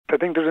I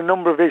think there's a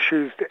number of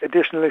issues,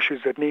 additional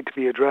issues that need to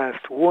be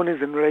addressed. One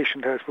is in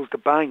relation to, I suppose, the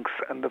banks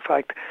and the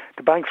fact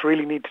the banks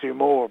really need to do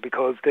more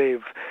because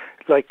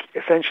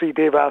essentially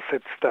they've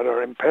assets that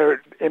are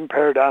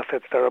impaired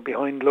assets that are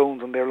behind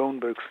loans on their loan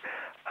books,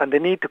 and they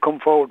need to come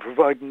forward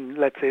providing,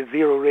 let's say,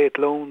 zero rate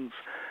loans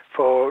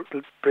for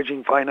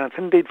bridging finance,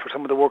 indeed for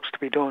some of the works to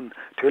be done,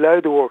 to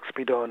allow the works to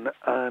be done,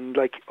 and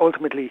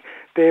ultimately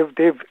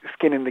they've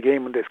skin in the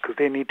game on this because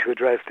they need to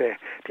address the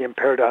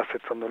impaired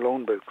assets on the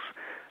loan books.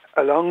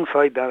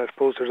 Alongside that, I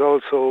suppose there's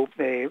also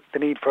the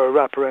need for a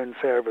wraparound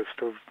service.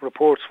 The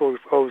reports were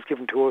always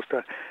given to us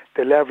that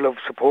the level of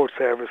support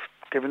service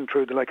given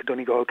through the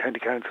Donegal County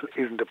Council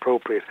isn't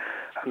appropriate,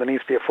 and there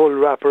needs to be a full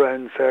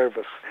wraparound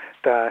service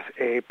that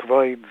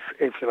provides,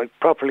 if you like,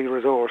 properly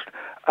resourced,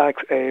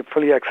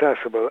 fully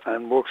accessible,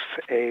 and works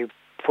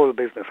full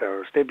business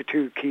hours. They'd be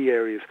two key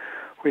areas.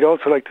 We'd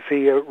also like to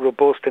see a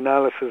robust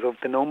analysis of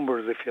the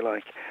numbers, if you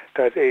like,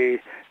 that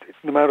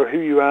no matter who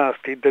you ask,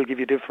 they'll give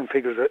you different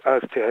figures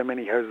as to how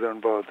many houses are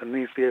involved. There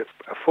needs to be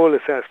a full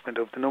assessment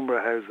of the number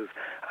of houses,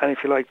 and if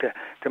you like,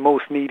 the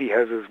most needy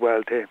houses as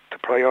well, to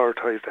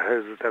prioritise the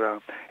houses that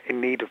are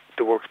in need of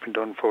the works being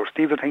done first.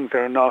 These are things that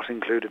are not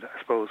included, I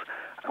suppose,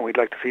 and we'd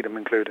like to see them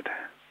included.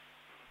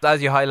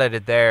 As you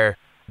highlighted there,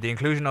 the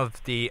inclusion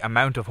of the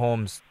amount of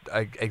homes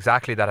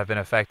exactly that have been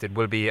affected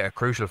will be a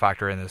crucial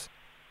factor in this.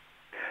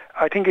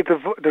 I think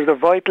there's a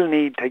vital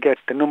need to get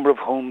the number of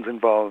homes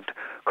involved.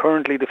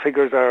 Currently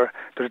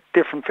there's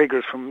different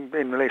figures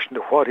in relation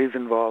to what is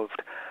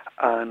involved,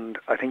 and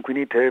I think we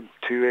need to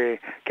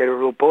get a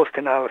robust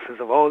analysis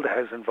of all the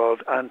houses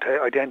involved and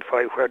to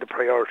identify where the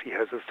priority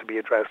houses to be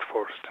addressed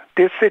first.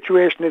 This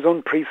situation is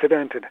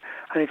unprecedented,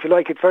 and if you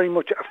like, it's very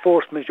much a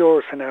force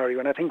majeure scenario,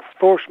 and I think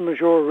force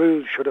majeure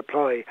rules should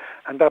apply,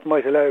 and that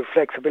might allow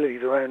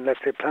flexibilities around,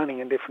 let's say,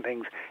 planning and different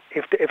things,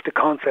 if the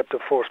concept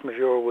of force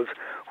majeure was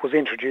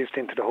introduced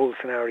into the whole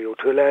scenario,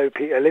 to allow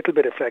a little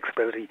bit of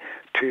flexibility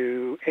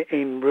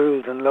in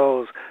rules and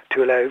laws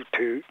to allow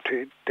to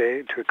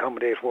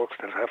accommodate works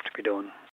that have to be done.